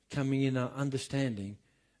shift coming in our understanding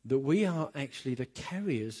that we are actually the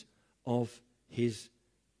carriers of his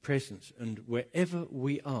presence. And wherever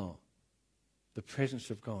we are, the presence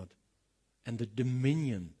of God and the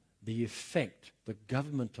dominion, the effect, the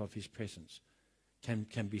government of his presence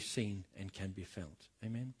can be seen and can be felt.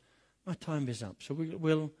 Amen? My time is up. So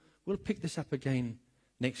we'll pick this up again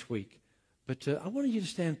next week. But I want you to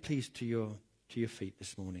stand, please, to your feet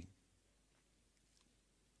this morning.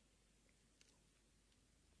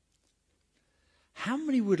 How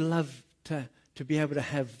many would love to be able to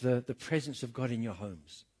have the presence of God in your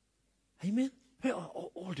homes? Amen?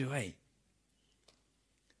 All do, eh?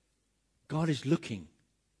 God is looking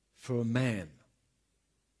for a man.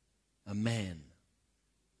 A man.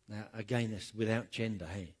 Now, again, it's without gender,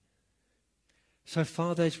 hey? So,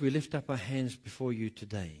 Father, as we lift up our hands before you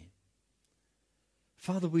today,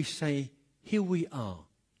 Father, we say, here we are.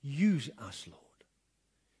 Use us, Lord.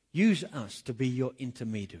 Use us to be your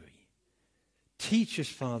intermediary. Teach us,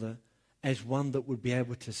 Father, as one that would be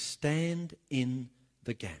able to stand in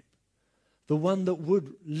the gap. The one that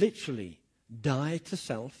would literally die to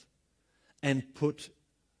self and put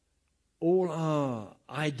all our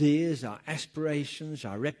ideas, our aspirations,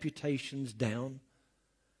 our reputations down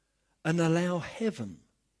and allow heaven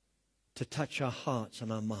to touch our hearts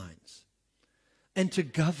and our minds and to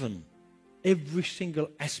govern every single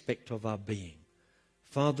aspect of our being.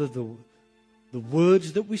 Father, the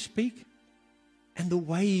words that we speak and the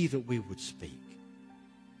way that we would speak,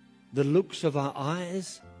 the looks of our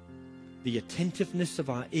eyes, the attentiveness of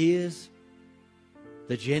our ears,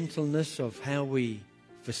 the gentleness of how we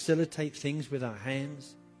facilitate things with our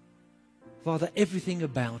hands. Father, everything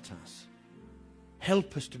about us,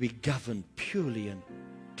 help us to be governed purely and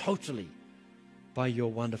totally by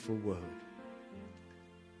your wonderful word.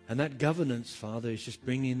 And that governance, Father, is just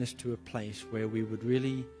bringing us to a place where we would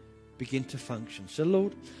really begin to function. So,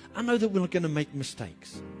 Lord, I know that we're not going to make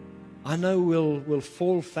mistakes. I know we'll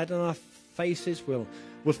fall flat on our faces. We'll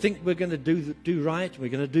think we're going to do right. We're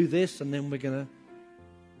going to do this, and then we're going to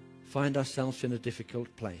find ourselves in a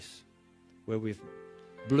difficult place where we've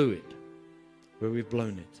blew it, where we've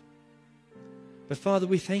blown it. But, Father,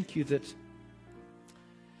 we thank you that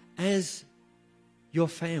as your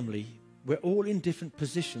family, we're all in different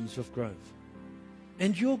positions of growth.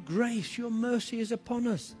 And your grace, your mercy is upon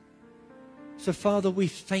us. So, Father, we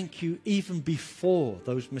thank you even before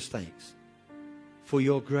those mistakes for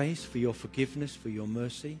your grace, for your forgiveness, for your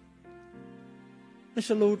mercy. And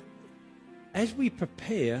so, Lord, as we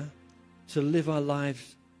prepare to live our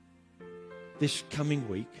lives this coming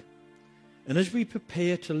week, and as we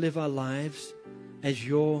prepare to live our lives as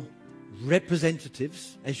your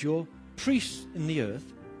representatives, as your priests in the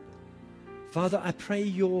earth, Father, I pray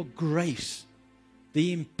your grace,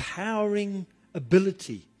 the empowering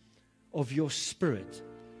ability of your Spirit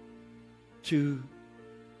to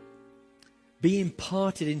be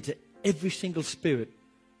imparted into every single spirit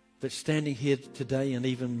that's standing here today and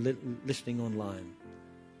even listening online.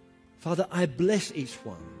 Father, I bless each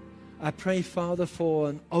one. I pray, Father, for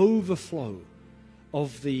an overflow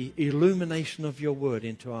of the illumination of your word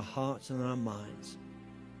into our hearts and our minds.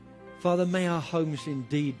 Father, may our homes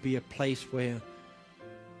indeed be a place where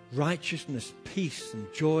righteousness, peace,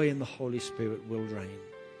 and joy in the Holy Spirit will reign.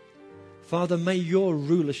 Father, may your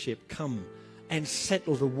rulership come and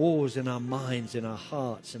settle the wars in our minds, in our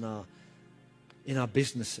hearts, in our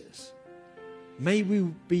businesses. May we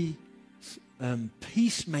be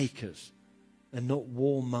peacemakers and not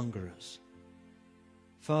warmongers.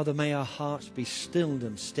 Father, may our hearts be stilled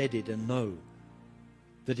and steadied and know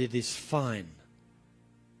that it is fine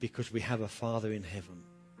because we have a Father in heaven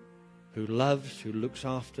who loves, who looks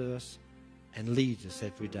after us and leads us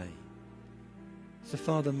every day. So,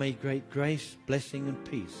 Father, may great grace, blessing and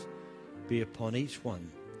peace be upon each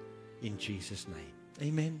one in Jesus' name.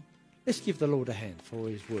 Amen. Let's give the Lord a hand for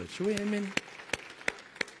his word. Shall we? Amen.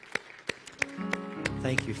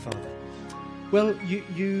 Thank you, Father. Well,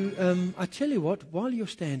 I tell you what, while you're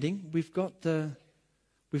standing, we've got the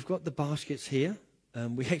baskets here.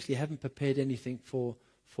 We actually haven't prepared anything for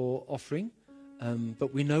offering,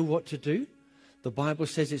 but we know what to do. The Bible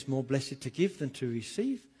says it's more blessed to give than to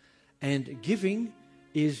receive. And giving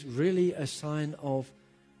is really a sign of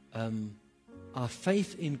our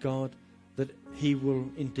faith in God that he will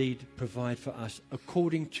indeed provide for us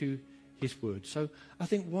according to his word. So I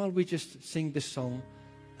think while we just sing this song,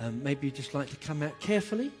 maybe you'd just like to come out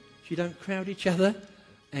carefully so you don't crowd each other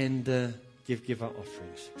and give our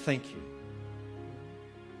offerings. Thank you.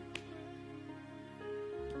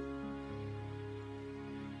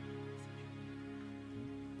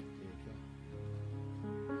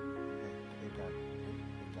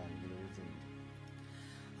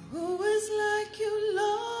 Who is like you,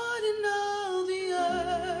 Lord, in all the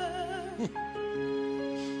earth?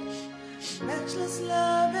 Matchless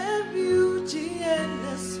love and beauty,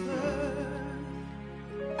 endless worth.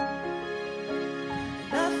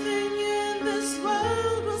 Nothing in this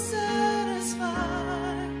world will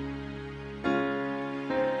satisfy.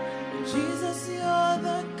 Jesus, you're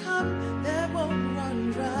the cup that won't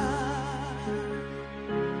run dry.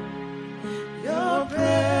 Your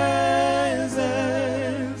presence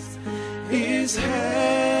is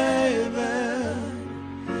heaven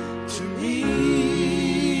to me.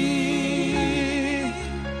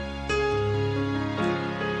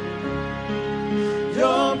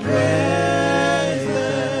 Your presence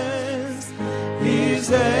is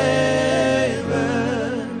heaven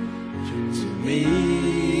to me.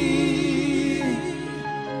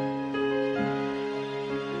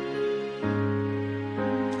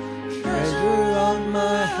 Treasure of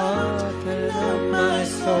my heart and of my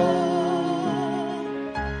soul.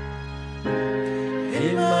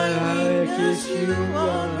 In my heart, yes, you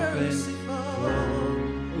are merciful.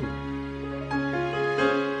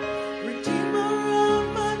 Redeemer of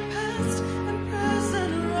my past and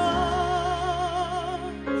present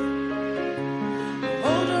wrongs.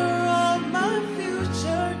 Holder of my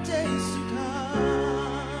future days to come.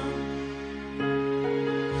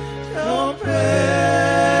 Your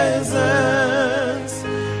presence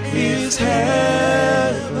is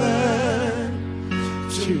heaven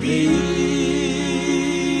to me.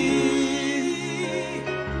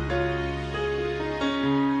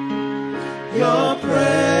 Your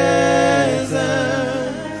presence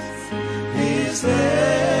is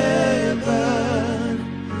heaven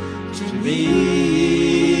to me.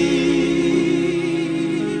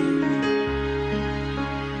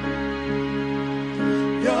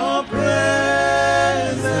 Your presence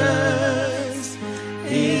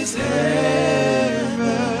is heaven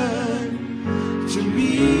to me.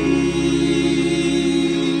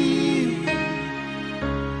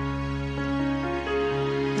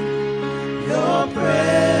 Your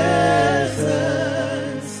presence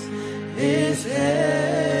is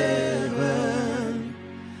heaven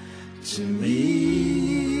to me.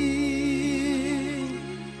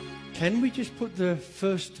 Can we just put the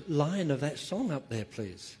first line of that song up there,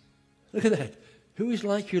 please? Look at that. Who is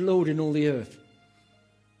like you, Lord, in all the earth?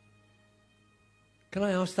 Can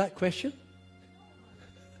I ask that question?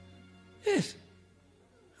 Yes.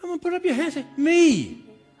 Come on, put up your hands. Say, me.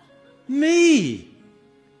 Me.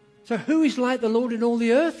 So who is like the Lord in all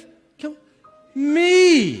the earth? Come,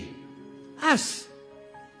 me. Us.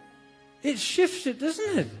 It shifts it,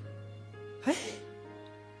 doesn't it? Hey,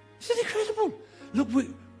 isn't it incredible? Look,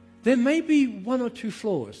 there may be one or two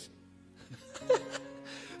flaws.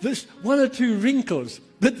 There's one or two wrinkles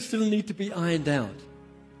that still need to be ironed out.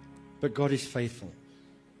 But God is faithful.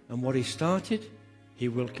 And what he started, he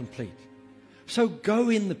will complete. So go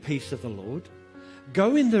in the peace of the Lord,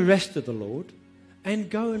 go in the rest of the Lord, and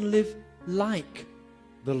go and live like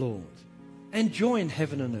the Lord. And join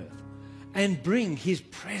heaven and earth. And bring his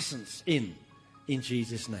presence in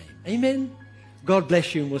Jesus' name. Amen. God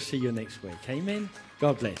bless you, and we'll see you next week. Amen.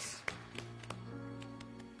 God bless.